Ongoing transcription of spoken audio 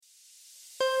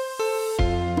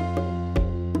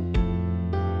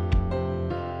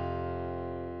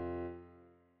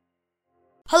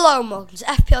Hello and welcome to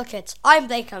FPL Kids. I'm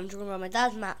Blake, I'm joined by my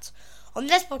dad Matt. On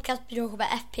this podcast we talk about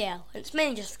FPL, and it's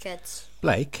mainly just for kids.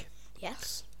 Blake?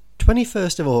 Yes?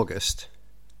 21st of August.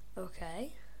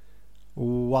 Okay.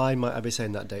 Why might I be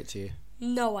saying that date to you?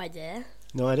 No idea.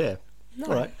 No idea? No.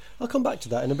 Alright, I'll come back to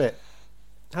that in a bit.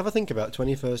 Have a think about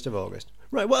 21st of August.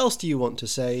 Right, what else do you want to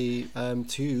say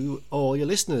to all your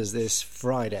listeners this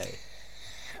Friday?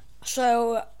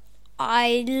 So,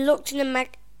 I looked in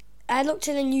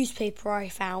the newspaper I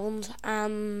found,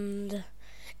 and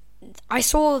I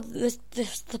saw the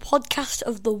podcast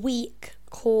of the week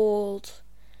called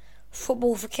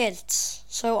Football for Kids.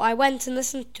 So I went and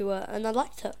listened to it, and I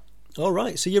liked it. All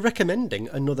right, so you're recommending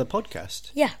another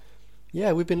podcast? Yeah.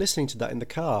 Yeah, we've been listening to that in the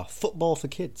car. Football for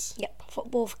Kids. Yep,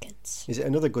 Football for Kids. Is it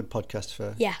another good podcast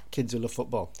for kids who love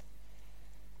football?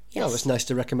 Yes. Oh, it's nice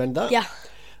to recommend that. Yeah.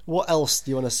 What else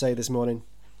do you want to say this morning?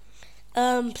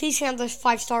 Please send those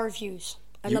 5-star reviews.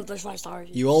 I love those 5-star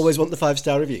reviews. You always want the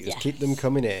 5-star reviews. Yes. Keep them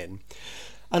coming in.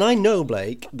 And I know,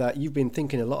 Blake, that you've been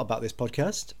thinking a lot about this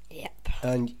podcast. Yep.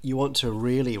 And you want to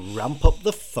really ramp up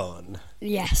the fun.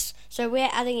 Yes. So we're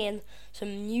adding in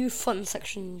some new fun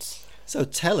sections. So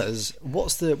tell us, we'll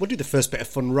do the first bit of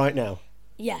fun right now.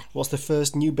 Yeah. What's the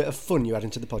first new bit of fun you add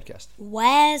into the podcast?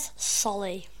 Where's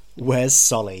Solly? Where's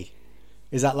Solly?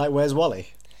 Is that like Where's Wally?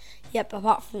 Yep,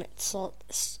 apart from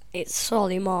it's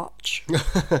Solly March.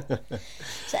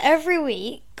 So every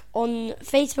week on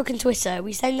Facebook and Twitter,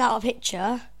 we send out a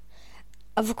picture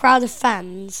of a crowd of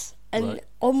fans, and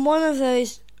on one of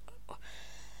those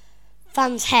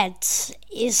fans' heads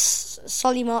is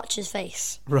Solly March's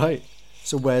face. Right.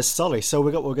 So where's Solly? So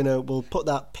we'll put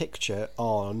that picture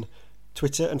on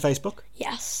Twitter and Facebook.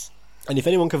 Yes. And if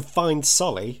anyone can find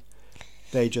Solly,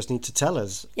 they just need to tell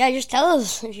us. Yeah, just tell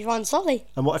us if you find Solly.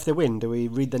 And what if they win? Do we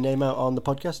read the name out on the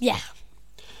podcast? Yeah.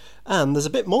 And there's a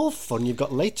bit more fun you've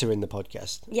got later in the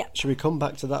podcast. Yeah. Should we come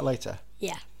back to that later?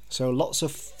 Yeah. So lots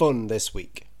of fun this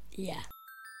week. Yeah.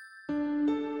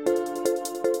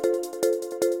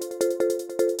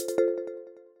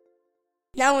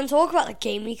 Now I want to talk about the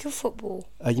game week of football.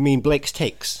 You mean Blake's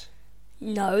Takes?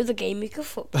 No, the game week of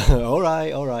football. All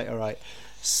right.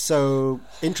 So,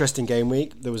 interesting game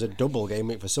week. There was a double game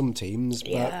week for some teams.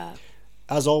 Yeah.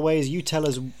 But as always, you tell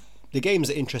us the games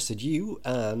that interested you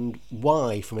and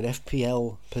why from an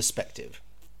FPL perspective.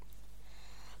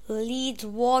 Leeds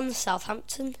 1,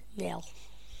 Southampton 0.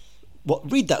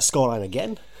 What? Read that scoreline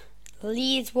again.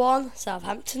 Leeds 1,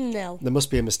 Southampton 0. There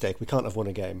must be a mistake. We can't have won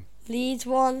a game. Leeds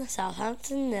 1,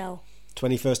 Southampton 0.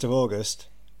 21st of August.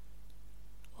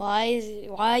 Why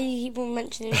are you keep on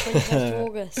mentioning 21st of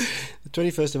August? The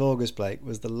 21st of August, Blake,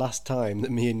 was the last time that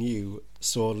me and you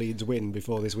saw Leeds win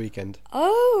before this weekend.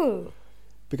 Oh.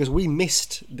 Because we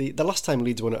missed the last time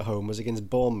Leeds won at home was against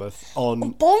Bournemouth on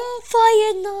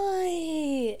Bonfire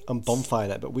Night. On Bonfire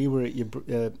Night, but we were at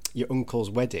your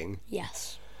uncle's wedding.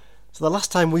 Yes. So the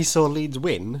last time we saw Leeds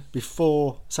win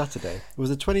before Saturday was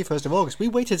the 21st of August. We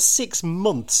waited 6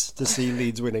 months to see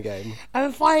Leeds win a game.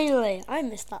 And finally, I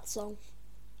missed that song.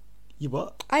 You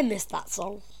what? I missed that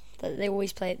song that they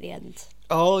always play at the end.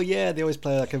 Oh yeah, they always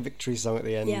play like a victory song at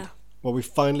the end. Yeah. Well, we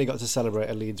finally got to celebrate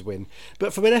a Leeds win.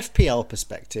 But from an FPL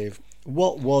perspective,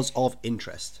 what was of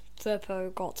interest?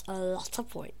 Firpo got a lot of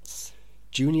points.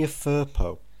 Junior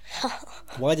Firpo.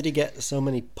 Why did he get so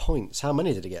many points? How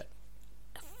many did he get?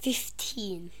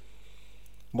 15.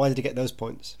 Why did he get those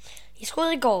points? He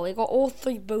scored a goal. He got all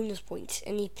 3 bonus points,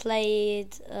 and he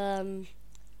played the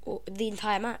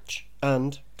entire match.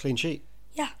 And clean sheet.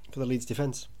 Yeah. For the Leeds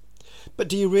defence.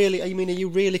 But are you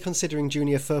really considering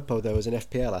Junior Firpo though as an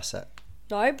FPL asset?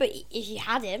 No, but if you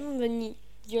had him, then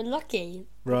you're lucky.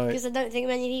 Right. Because I don't think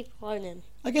many people own him.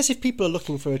 I guess if people are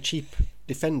looking for a cheap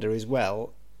defender as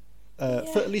well,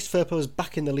 at least Firpo's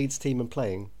back in the Leeds team and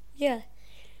playing. Yeah.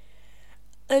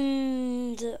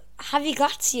 And Javi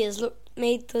Glaciers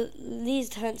made the Leeds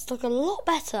defence look a lot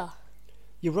better.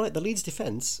 You're right, the Leeds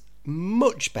defence,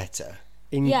 much better.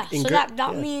 So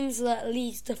that means that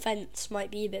Leeds defence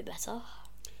might be a bit better.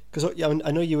 Because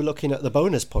I know you were looking at the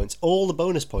bonus points. All the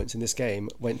bonus points in this game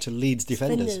went to Leeds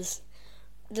defenders.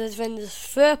 The defenders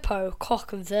Firpo,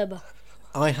 Koch and Verba.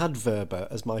 I had Verba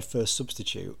as my first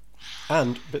substitute.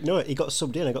 But no, he got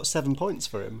subbed in. I got 7 points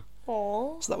for him.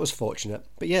 Aww. So that was fortunate.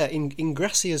 But yeah, in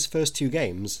Gracia's first 2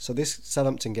 games, so this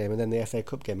Southampton game and then the FA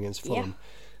Cup game against Fulham,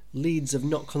 Leeds have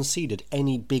not conceded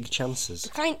any big chances.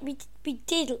 We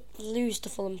did lose to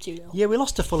Fulham 2-0. Yeah, we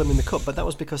lost to Fulham in the Cup, but that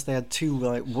was because they had 2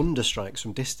 wonder strikes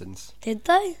from distance. Did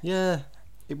they? Yeah.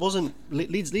 It wasn't...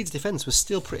 Leeds' defence was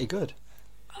still pretty good.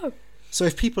 Oh. So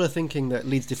if people are thinking that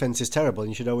Leeds' defence is terrible and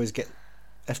you should always get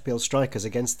FPL strikers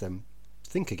against them,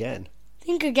 think again.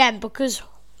 Think again, because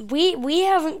We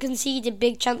haven't conceded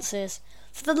big chances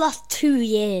for the last 2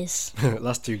 years.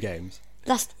 Last 2 games.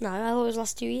 No, I thought it was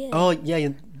last 2 years. Oh, yeah.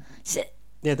 So,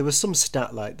 Yeah, there was some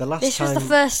stat like the last this time... was the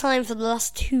first time for the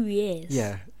last 2 years.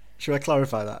 Yeah. Should I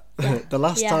clarify that? Yeah. The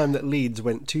last Yeah. time that Leeds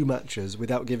went 2 matches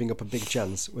without giving up a big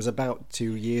chance was about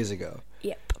 2 years ago.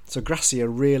 Yep. So Gracia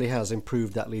really has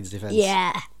improved that Leeds defence.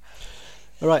 Yeah.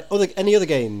 All right, any other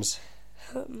games?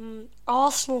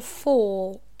 Arsenal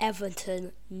 4,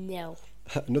 Everton 0.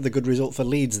 Another good result for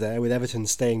Leeds there, with Everton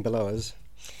staying below us.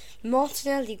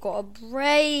 Martinelli got a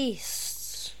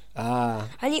brace. Ah.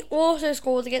 And he also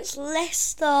scored against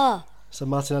Leicester. So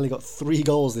Martinelli got 3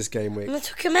 goals this game week. And I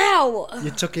took him out.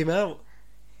 You took him out.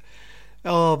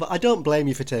 Oh, but I don't blame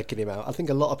you for taking him out. I think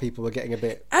a lot of people were getting a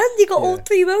bit... And he got all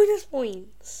 3 bonus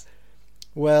points.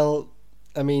 Well,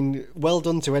 I mean, well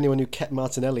done to anyone who kept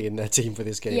Martinelli in their team for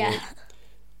this game week.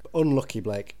 Unlucky,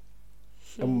 Blake.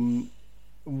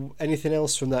 Anything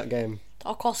else from that game?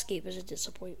 Tarkowski was a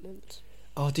disappointment.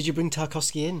 Oh, did you bring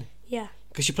Tarkowski in? Yeah.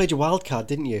 Because you played your wild card,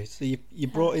 didn't you? So you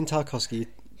brought in Tarkowski.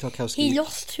 He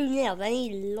lost 2-0, then he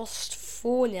lost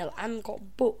 4-0 and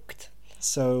got booked.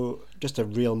 So, just a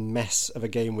real mess of a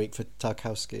game week for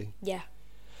Tarkowski. Yeah.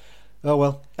 Oh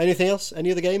well. Anything else?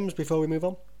 Any other games before we move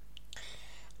on?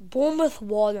 Bournemouth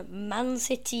 1, Man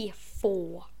City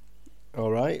 4.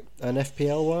 Alright. And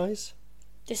FPL wise?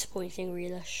 Disappointing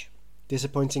Grealish.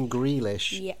 Disappointing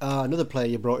Grealish. Yeah. Another player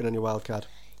you brought in on your wild card.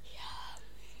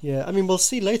 Yeah, I mean, we'll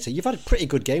see later. You've had a pretty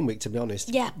good game week, to be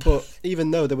honest. Yeah. But even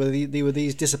though there were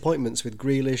these disappointments with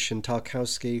Grealish and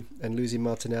Tarkowski and losing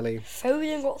Martinelli.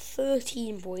 Foden got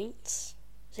 13 points.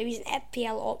 So he's an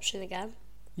FPL option again.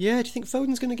 Yeah, do you think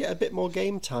Foden's going to get a bit more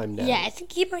game time now? Yeah, I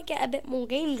think he might get a bit more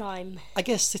game time. I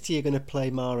guess City are going to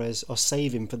play Mahrez or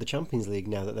save him for the Champions League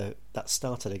now that that's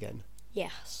started again.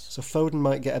 Yes. So Foden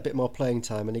might get a bit more playing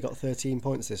time, and he got 13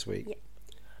 points this week. Yeah.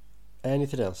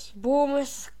 Anything else?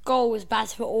 Bournemouth's goal was bad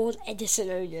for all Edison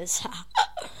owners.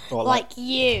 Oh, like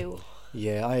you.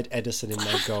 Yeah, I had Edison in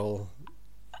my goal.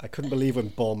 I couldn't believe when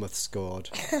Bournemouth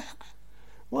scored.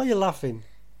 Why are you laughing?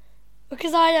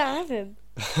 Because I don't have him.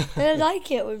 And I like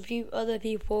it when other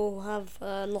people have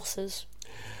losses.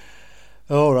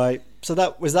 All right.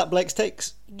 So was that Blake's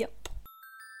takes? Yep.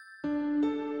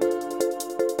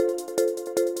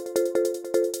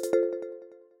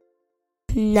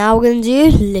 Now we're going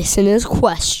to do listeners'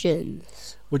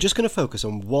 questions. We're just going to focus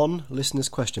on one listener's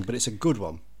question, but it's a good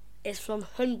one. It's from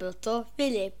Humberto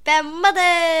Felipe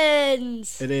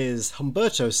Martins. It is.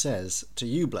 Humberto says to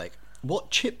you, Blake, what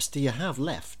chips do you have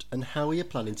left and how are you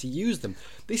planning to use them?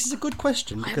 This is a good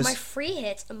question I because... have my free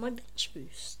hit and my bench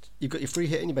boost. You've got your free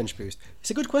hit and your bench boost.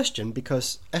 It's a good question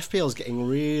because FPL is getting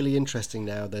really interesting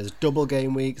now. There's double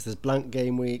game weeks, there's blank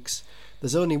game weeks.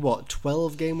 There's only,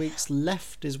 12 game weeks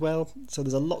left as well? So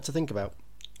there's a lot to think about.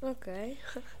 Okay.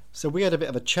 So we had a bit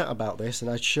of a chat about this,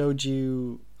 and I showed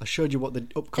you what the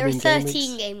upcoming There are game 13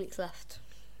 weeks... game weeks left.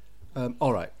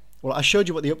 All right. Well, I showed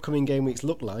you what the upcoming game weeks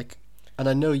look like, and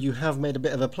I know you have made a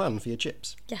bit of a plan for your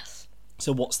chips. Yes.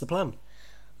 So what's the plan?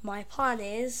 My plan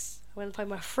is I'm going to play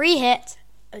my free hit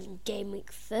in game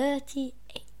week 38.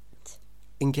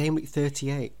 In game week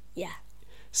 38? Yeah.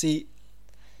 See,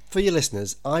 for your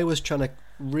listeners, I was trying to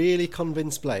really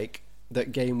convince Blake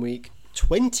that game week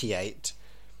 28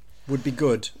 would be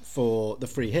good for the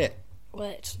free hit.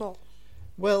 Well, it's not.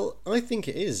 Well, I think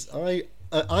it is.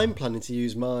 I'm planning to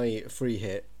use my free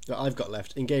hit that I've got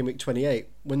left in game week 28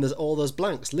 when there's all those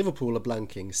blanks. Liverpool are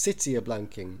blanking, City are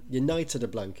blanking, United are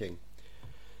blanking.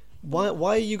 Why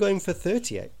are you going for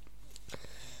 38?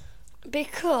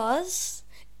 Because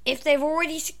if they've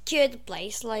already secured the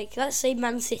place, like let's say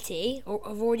Man City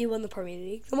have already won the Premier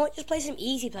League, they might just play some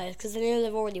easy players because they know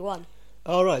they've already won.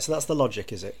 All right, so that's the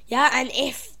logic, is it? Yeah, and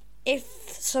if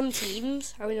some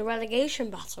teams are in a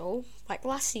relegation battle, like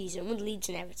last season with Leeds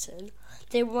and Everton,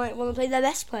 they might want to play their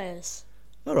best players.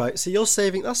 All right, so you're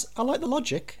saving... I like the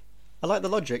logic.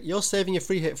 You're saving your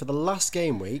free hit for the last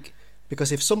game week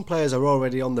because if some players are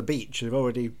already on the beach, they've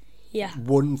already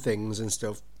won things and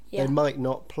stuff, they might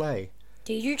not play.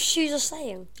 Did you choose a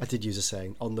saying? I did use a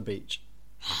saying, on the beach.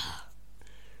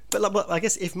 But I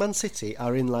guess if Man City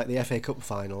are in like the FA Cup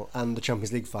final and the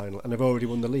Champions League final and have already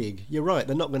won the league, you're right,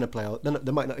 they're not going to play...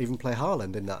 They might not even play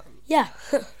Haaland in that. Yeah.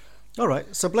 All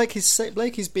right, so Blake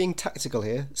is being tactical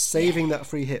here, saving that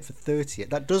free hit for 38.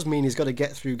 That does mean he's got to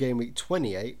get through game week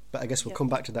 28, but I guess we'll come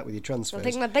back to that with your transfers. I'll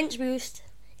take my bench boost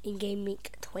in game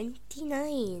week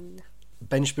 29.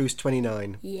 Bench boost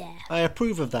 29. Yeah. I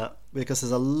approve of that because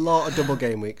there's a lot of double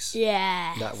game weeks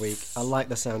that week. I like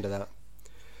the sound of that.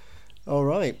 All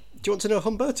right. Do you want to know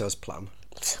Humberto's plan?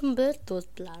 What's Humberto's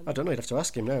plan? I don't know, you'd have to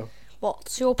ask him now.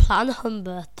 What's your plan,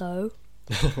 Humberto?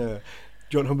 Do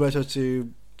you want Humberto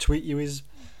to tweet you his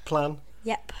plan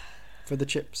Yep. for the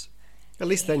chips? At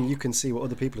least then you can see what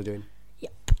other people are doing.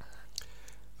 Yep.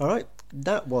 All right,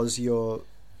 that was your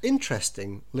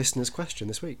interesting listener's question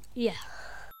this week. Yeah.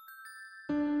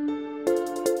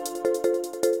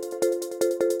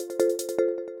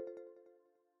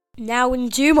 Now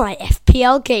into my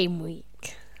FPL game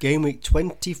week. Game week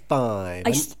 25.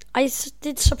 I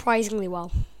did surprisingly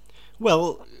well.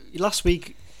 Well,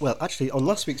 actually, on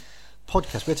last week's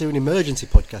podcast, we had to do an emergency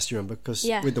podcast, you remember, because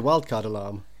with the wildcard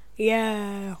alarm.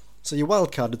 Yeah. So you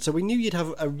wildcarded, so we knew you'd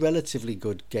have a relatively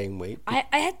good game week. I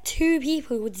had 2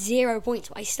 people with 0 points,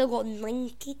 but I still got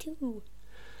 92.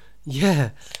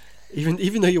 Yeah.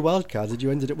 Even though you wildcarded,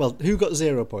 you ended up... Well, who got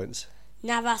 0 points?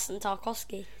 Navas and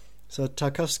Tarkowski. So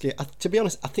Tarkowski, to be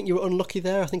honest, I think you were unlucky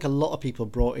there. I think a lot of people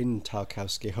brought in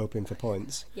Tarkowski hoping for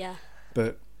points. Yeah.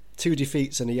 But 2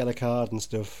 defeats and a yellow card and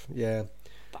stuff, yeah.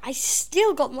 But I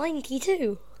still got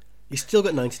 92. You still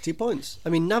got 92 points. I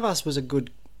mean, Navas was a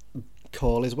good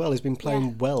call as well. He's been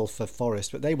playing well for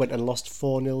Forest, but they went and lost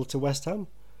 4-0 to West Ham.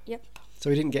 Yep. So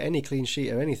he didn't get any clean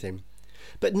sheet or anything.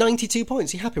 But 92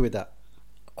 points, you happy with that?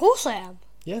 Of course I am.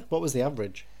 Yeah, what was the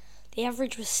average? The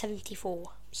average was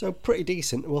 74. So pretty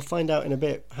decent. We'll find out in a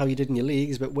bit how you did in your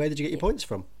leagues, but where did you get your points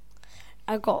from?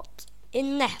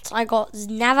 In net, I got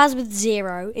Navas with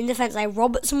 0. In defence, I had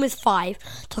Robertson with 5.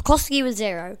 Tarkowski with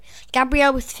 0.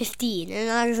 Gabriel with 15. And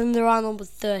Alexander-Arnold with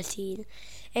 13.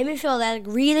 In midfield, I had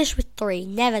Grealish with 3.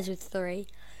 Neves with 3.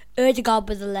 Ødegaard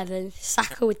with 11.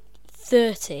 Saka with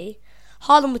 30.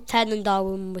 Haaland with 10. And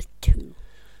Darwin with 2.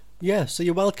 Yeah, so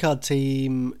your wildcard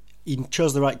team, you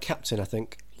chose the right captain, I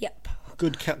think. Yep.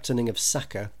 Good captaining of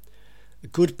Saka.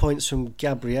 Good points from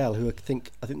Gabriel, who I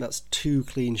think that's 2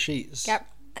 clean sheets.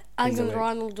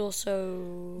 Alexander-Arnold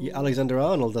also... Yeah,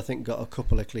 Alexander-Arnold, I think, got a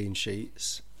couple of clean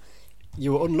sheets.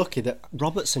 You were unlucky that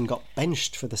Robertson got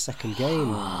benched for the second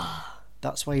game.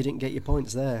 That's why you didn't get your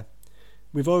points there.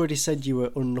 We've already said you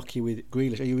were unlucky with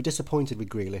Grealish, or you were disappointed with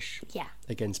Grealish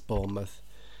against Bournemouth.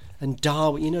 And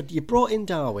Darwin, you brought in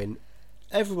Darwin.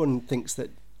 Everyone thinks that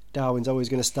Darwin's always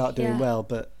going to start doing well,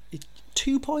 but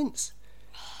 2 points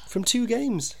from 2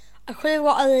 games. I could have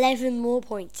got 11 more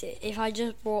points if I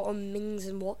just brought on Mings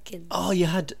and Watkins. Oh, you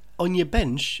had on your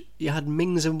bench, you had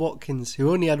Mings and Watkins,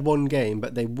 who only had 1 game,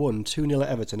 but they won 2-0 at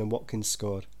Everton and Watkins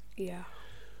scored. Yeah.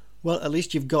 Well, at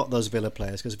least you've got those Villa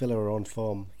players, because Villa are on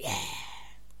form. Yeah.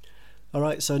 All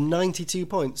right, so 92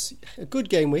 points. A good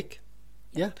game week.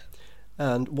 Yeah.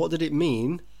 And what did it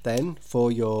mean, then,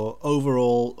 for your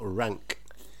overall rank?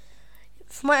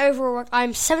 For my overall rank,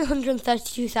 I'm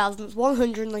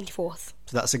 732,194th.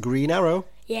 So that's a green arrow.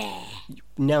 Yeah.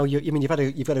 Now you've had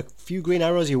a few green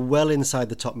arrows. You're well inside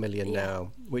the top million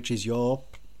now, which is your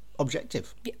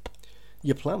objective. Yep.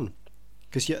 Your plan,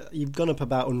 because you've gone up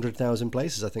about 100,000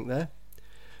 places, I think. There,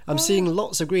 I'm seeing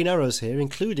lots of green arrows here,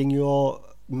 including your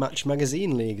Match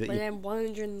Magazine league. That I'm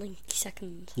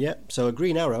 192nd. Yep. So a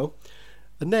green arrow,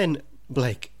 and then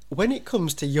Blake, when it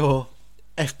comes to your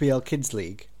FPL Kids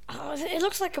League. It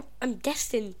looks like I'm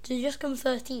destined to just come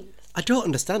 13th. I don't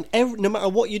understand. No matter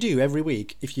what you do every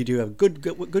week, if you do a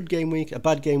good game week, a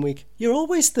bad game week, you're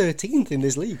always 13th in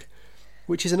this league,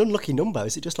 which is an unlucky number.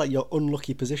 Is it just like your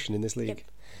unlucky position in this league? Yep.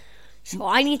 So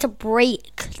I need to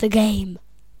break the game.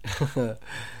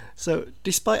 So,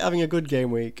 despite having a good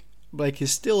game week, Blake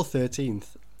is still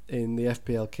 13th in the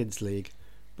FPL Kids League.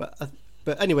 But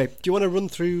anyway, do you want to run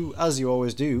through, as you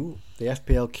always do, the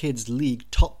FPL Kids League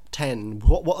top 10?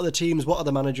 What are the teams? What are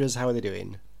the managers? How are they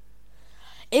doing?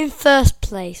 In first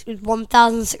place with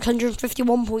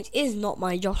 1,651 points is Not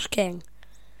My Josh King.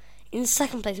 In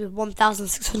second place with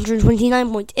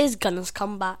 1,629 points is Gunner's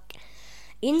Comeback.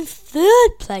 In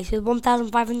third place with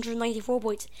 1,594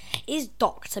 points is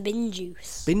Dr. Bin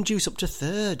Juice. Bin Juice up to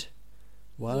third.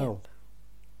 Wow. Yep.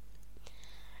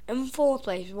 In fourth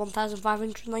place with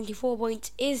 1,594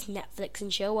 points is Netflix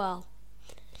and Chilwell.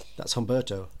 That's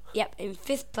Humberto. Yep. In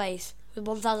fifth place with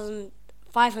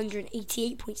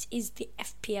 1,588 points is the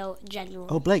FPL General.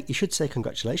 Oh, Blake, you should say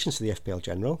congratulations to the FPL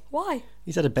General. Why?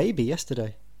 He's had a baby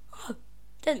yesterday. Oh,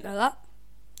 didn't know that.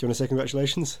 Do you want to say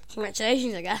congratulations?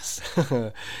 Congratulations, I guess.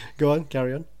 Go on,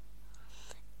 carry on.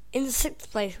 In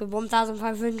sixth place with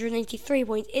 1,583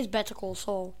 points is Better Call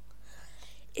Saul.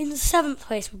 In seventh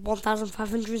place with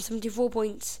 1,574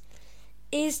 points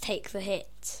is Take the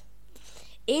Hit.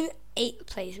 In eighth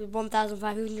place with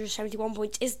 1,571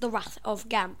 points is The Wrath of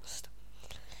Gamst.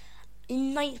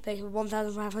 In ninth place with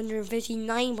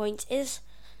 1,559 points is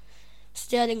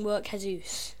Sterling Work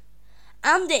Jesus.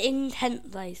 And in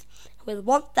 10th place with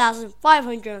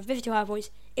 1,555 points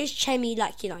Is Chemi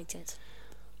like United?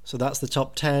 So that's the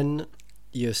top 10.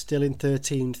 You're still in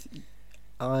 13th.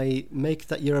 I make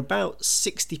that you're about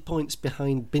 60 points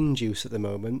behind Bin Juice at the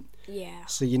moment. Yeah.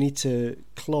 So you need to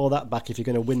claw that back if you're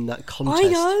going to win that contest. I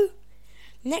know.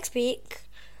 Next week,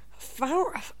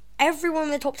 everyone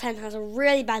in the top 10 has a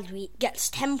really bad week, gets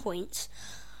 10 points.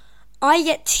 I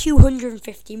get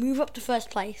 250, move up to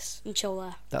first place and chill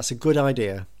there. That's a good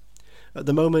idea. At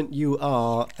the moment, you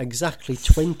are exactly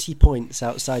 20 points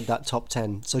outside that top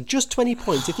 10. So just 20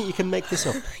 points. Do you think you can make this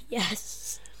up?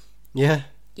 Yes. Yeah?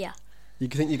 Yeah. You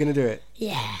think you're going to do it?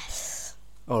 Yes.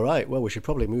 All right. Well, we should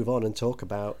probably move on and talk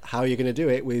about how you're going to do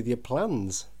it with your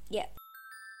plans. Yep.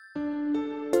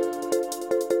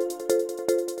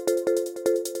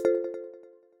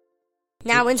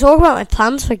 Now, we're talking about my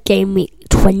plans for game week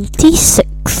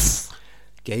 26.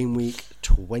 Game week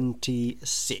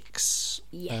 26.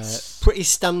 Yes. Pretty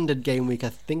standard game week, I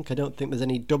think. I don't think there's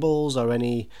any doubles or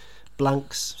any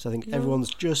blanks. So I think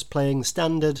everyone's just playing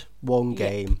standard one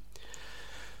game.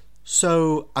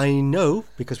 So I know,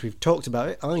 because we've talked about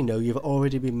it, I know you've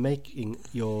already been making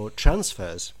your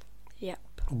transfers. Yep.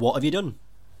 What have you done?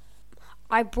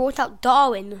 I brought out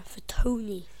Darwin for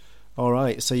Tony. All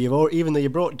right. So even though you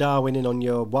brought Darwin in on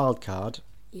your wild card,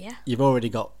 Yeah. you've already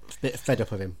got a bit fed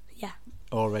up of him. Yeah.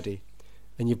 Already.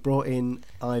 And you've brought in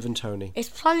Ivan Toney. It's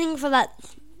planning for that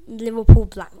Liverpool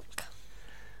blank.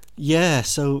 Yeah,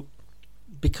 so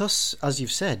because, as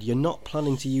you've said, you're not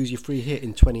planning to use your free hit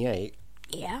in 28,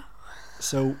 Yeah.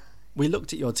 so we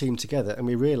looked at your team together and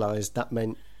we realised that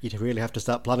meant you'd really have to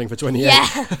start planning for 28.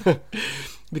 Yeah.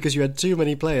 Because you had too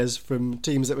many players from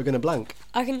teams that were going to blank.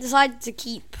 I can decide to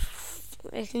keep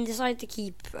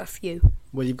a few.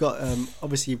 Well, you've got,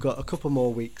 obviously you've got a couple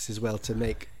more weeks as well to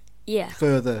make Yeah.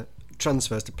 further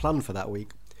transfers to plan for that week.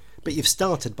 But you've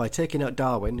started by taking out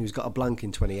Darwin, who's got a blank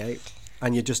in 28,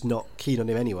 and you're just not keen on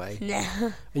him anyway.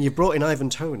 No. And you've brought in Ivan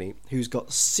Toney, who's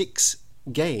got 6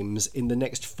 games in the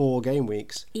next 4 game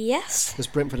weeks. Yes. Because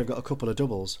Brentford have got a couple of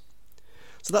doubles.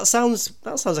 So that sounds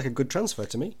like a good transfer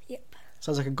to me. Yep.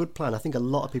 Sounds like a good plan. I think a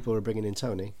lot of people are bringing in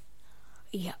Toney.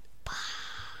 Yep.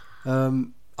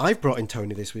 I've brought in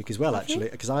Toney this week as well, Have you? actually,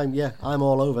 because I'm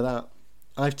all over that.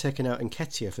 I've taken out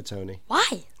Nketiah for Toney.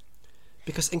 Why?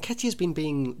 Because Nketiah's been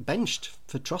being benched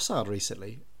for Trossard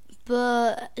recently.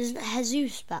 But isn't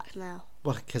Jesus back now?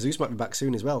 Well, Jesus might be back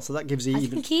soon as well, so that gives you I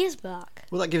think he is back.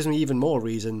 Well, that gives me even more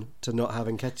reason to not have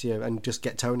Nketiah and just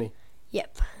get Toney.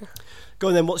 Yep. Go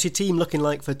on then, what's your team looking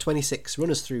like for 26? Run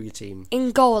us through your team.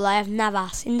 In goal, I have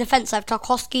Navas. In defence, I have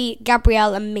Tarkowski,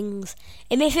 Gabriel and Mings.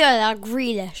 In midfield, I have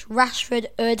Grealish, Rashford,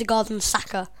 Ødegaard and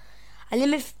Saka.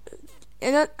 And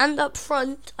up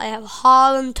front, I have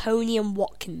Haaland, Toney and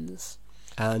Watkins.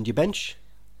 And your bench?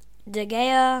 De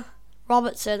Gea,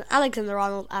 Robertson,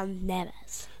 Alexander-Arnold and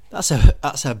Neves. That's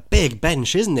a big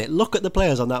bench, isn't it? Look at the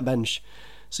players on that bench.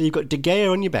 So you've got De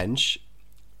Gea on your bench,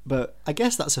 but I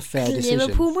guess that's a fair decision.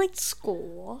 Liverpool might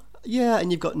score. Yeah,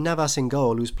 and you've got Navas in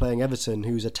goal, who's playing Everton,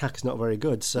 whose attack's not very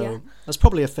good. So Yeah. that's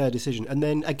probably a fair decision. And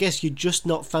then I guess you're just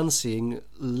not fancying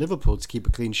Liverpool to keep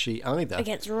a clean sheet either.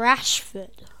 Against Rashford.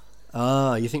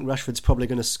 Ah, you think Rashford's probably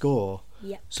going to score?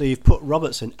 Yep. So you've put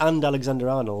Robertson and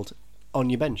Alexander-Arnold on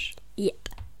your bench. Yep.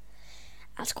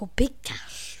 That's called big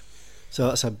cash. So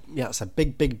that's a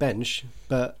big bench.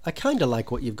 But I kind of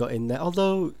like what you've got in there.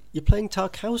 Although you're playing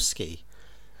Tarkowski.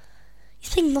 He's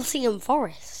playing Nottingham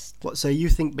Forest. What? So you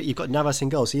think? But you've got Navas in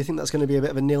goal. So you think that's going to be a bit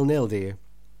of a 0-0, do you?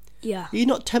 Yeah. Are you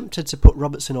not tempted to put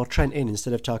Robertson or Trent in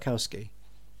instead of Tarkowski?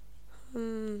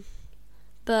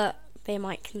 But they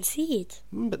might concede.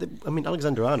 But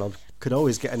Alexander-Arnold could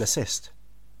always get an assist.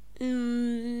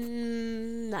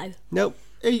 No. No,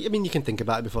 I mean, you can think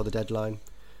about it before the deadline.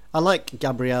 I like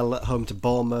Gabriel at home to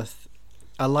Bournemouth.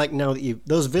 I like now that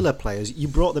those Villa players, you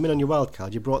brought them in on your wild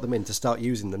card. You brought them in to start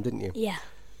using them, didn't you? Yeah.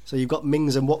 So you've got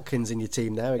Mings and Watkins in your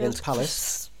team now against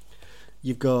Palace.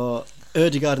 You've got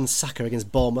Ødegaard and Saka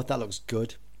against Bournemouth. That looks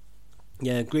good.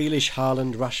 Yeah, Grealish,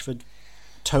 Haaland, Rashford,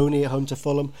 Toney at home to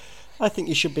Fulham. I think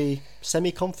you should be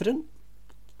semi-confident.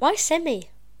 Why semi?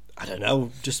 I don't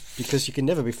know, just because you can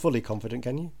never be fully confident,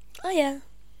 can you? Oh, yeah.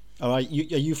 All right, are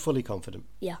you fully confident?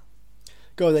 Yeah.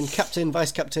 Go on then, captain,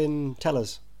 vice-captain, tell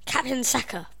us. Captain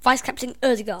Saka. Vice-Captain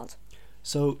Ødegaard.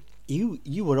 So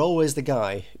you were always the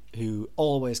guy who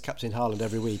always captained Haaland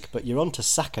every week, but you're on to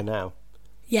Saka now.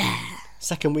 Yeah.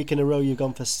 Second week in a row you've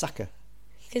gone for Saka.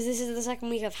 Because this is the second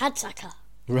week I've had Saka.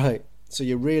 Right, so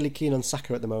you're really keen on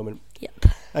Saka at the moment. Yep.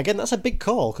 Again, that's a big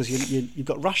call, because you've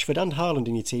got Rashford and Haaland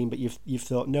in your team, but you've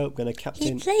thought, nope, going to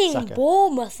captain He's playing Saka.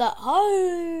 Bournemouth at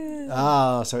home.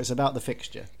 Ah, so it's about the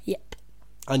fixture. Yep.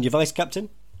 And your vice-captain?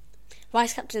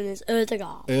 Vice captain is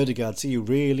Erdegaard. Erdegaard, so you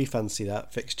really fancy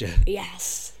that fixture?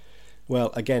 Yes.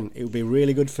 Well, again, it would be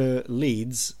really good for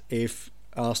Leeds if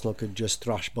Arsenal could just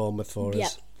thrash Bournemouth for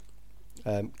us.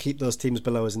 Keep those teams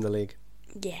below us in the league.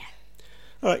 Yeah.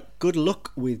 All right, good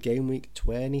luck with game week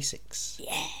 26.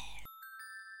 Yeah.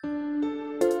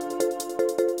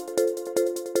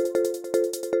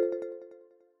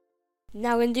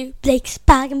 Now we're going to do Blake's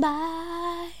Bargain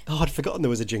Buy. Oh, I'd forgotten there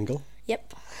was a jingle.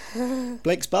 Yep.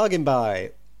 Blake's Bargain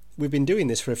Buy. We've been doing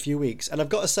this for a few weeks, and I've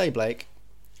got to say, Blake,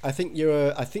 I think you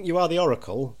are the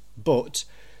oracle, but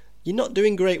you're not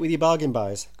doing great with your bargain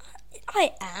buys.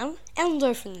 I am.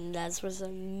 Enzo Fernandez was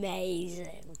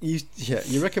amazing.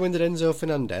 You recommended Enzo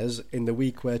Fernandez in the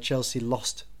week where Chelsea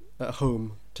lost at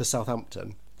home to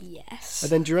Southampton. Yes.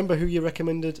 And then do you remember who you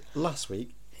recommended last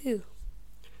week? Who?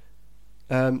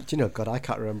 Do you know? God, I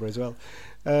can't remember as well.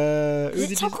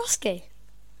 Is it Tarkowski?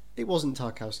 It wasn't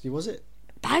Tarkowski, was it?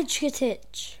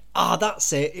 Bajcetic. Ah,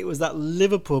 that's it. It was that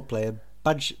Liverpool player,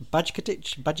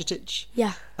 Bajcetic.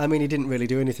 Yeah. I mean, he didn't really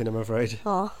do anything, I'm afraid.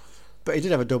 Oh. But he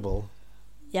did have a double.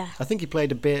 Yeah. I think he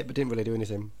played a bit, but didn't really do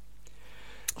anything.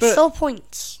 But, still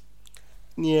points.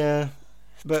 Yeah.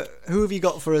 But who have you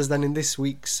got for us then in this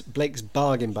week's Blake's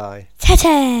Bargain Buy?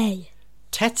 Tete.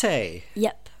 Tete.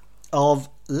 Yep. Of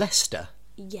Leicester.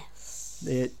 Yes.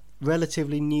 The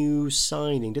relatively new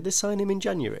signing. Did they sign him in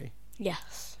January?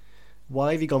 Yes.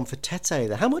 Why have you gone for Tete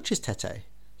then? How much is Tete?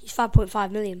 He's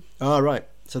 5.5 million. Oh, right.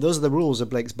 So those are the rules of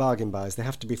Blake's Bargain Buys. They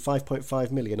have to be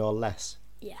 5.5 million or less.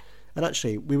 Yeah. And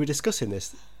actually, we were discussing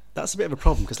this. That's a bit of a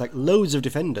problem because loads of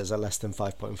defenders are less than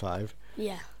 5.5.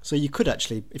 Yeah. So you could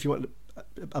actually, if you want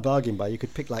a bargain buy, you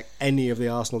could pick any of the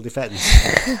Arsenal defence.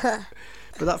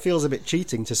 But that feels a bit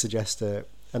cheating to suggest an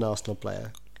Arsenal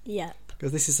player. Yeah.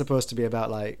 Because this is supposed to be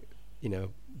about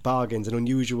bargains and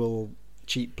unusual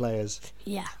cheap players.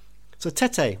 Yeah. So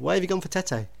Tete, why have you gone for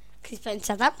Tete? Because he's playing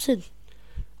Southampton.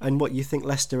 And what, you think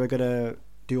Leicester are going to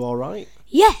do all right?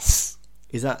 Yes.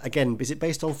 Is it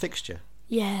based on fixture?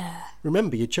 Yeah.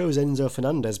 Remember, you chose Enzo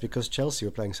Fernandez because Chelsea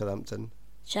were playing Southampton.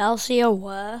 Chelsea are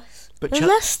worse But than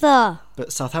Leicester.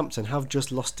 But Southampton have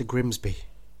just lost to Grimsby.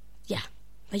 Yeah.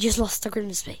 They just lost to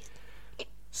Grimsby.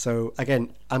 So,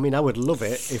 again, I mean, I would love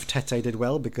it if Tete did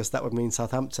well because that would mean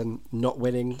Southampton not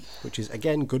winning, which is,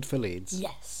 again, good for Leeds.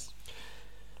 Yes.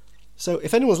 So,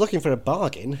 if anyone's looking for a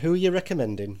bargain, who are you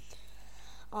recommending?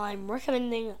 I'm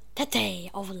recommending Tete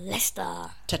of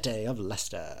Leicester. Tete of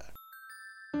Leicester.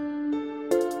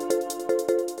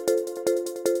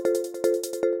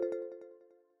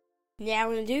 Now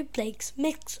we're going to do Blake's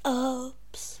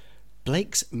Mix-Ups.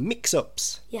 Blake's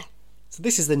Mix-Ups. Yeah. So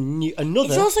this is another...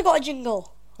 It's also got a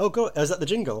jingle. Oh, God, is that the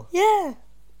jingle? Yeah.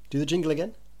 Do the jingle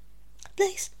again.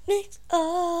 Blake's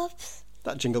Mix-Ups.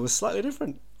 That jingle was slightly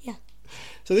different. Yeah.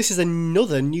 So this is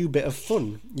another new bit of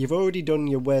fun. You've already done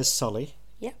your Where's Solly.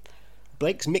 Yep.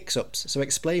 Blake's Mix-Ups. So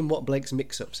explain what Blake's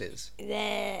Mix-Ups is.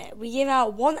 We give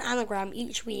out one anagram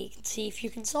each week and see if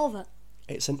you can solve it.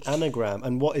 It's an anagram.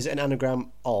 And what is it an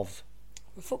anagram of?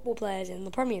 Football players in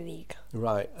the Premier League.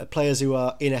 Right. Players who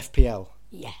are in FPL.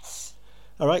 Yes.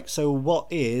 Alright, so what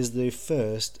is the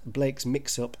first Blake's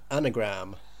Mix-Up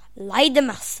anagram? Leader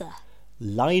Master.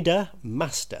 Leader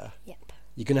Master. Yep.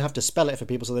 You're going to have to spell it for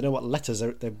people so they know what letters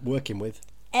they're working with.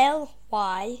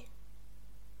 Lyda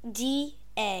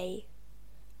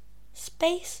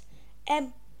space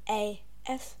Master.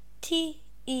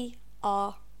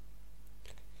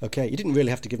 Okay, you didn't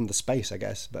really have to give them the space, I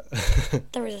guess, but...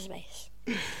 There is a space.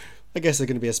 I guess there's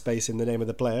going to be a space in the name of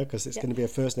the player because it's going to be a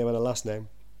first name and a last name.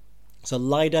 So,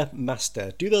 Leader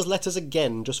Master. Do those letters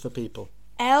again, just for people.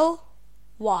 Lyda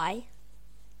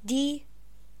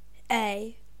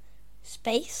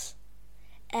space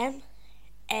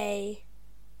Master.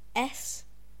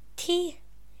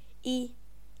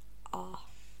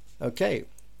 Okay,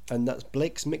 and that's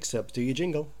Blake's Mix-Up. Do your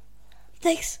jingle.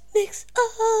 Blake's Mix-Ups.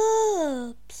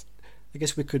 I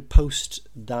guess we could post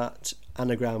that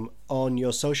anagram on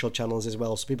your social channels as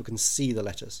well so people can see the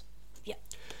letters. Yeah.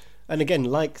 And again,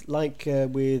 like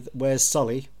with Where's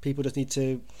Solly, people just need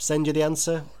to send you the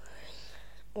answer.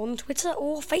 On Twitter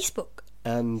or Facebook.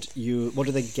 And what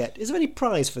do they get? Is there any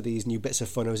prize for these new bits of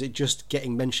fun, or is it just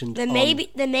getting mentioned? There may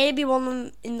be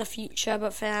one in the future,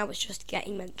 but for now it's just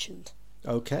getting mentioned.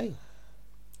 Okay.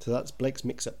 So that's Blake's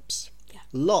Mix-Ups. Yeah.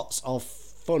 Lots of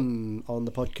fun on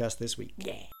the podcast this week.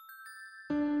 Yeah.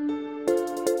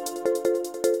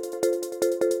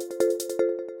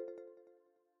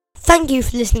 Thank you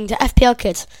for listening to FPL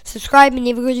Kids. Subscribe and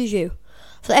leave a good review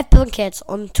for FPL Kids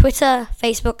on Twitter,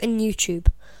 Facebook and YouTube.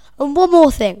 And one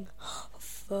more thing.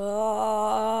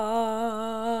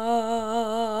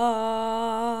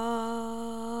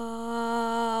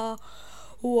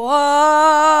 What?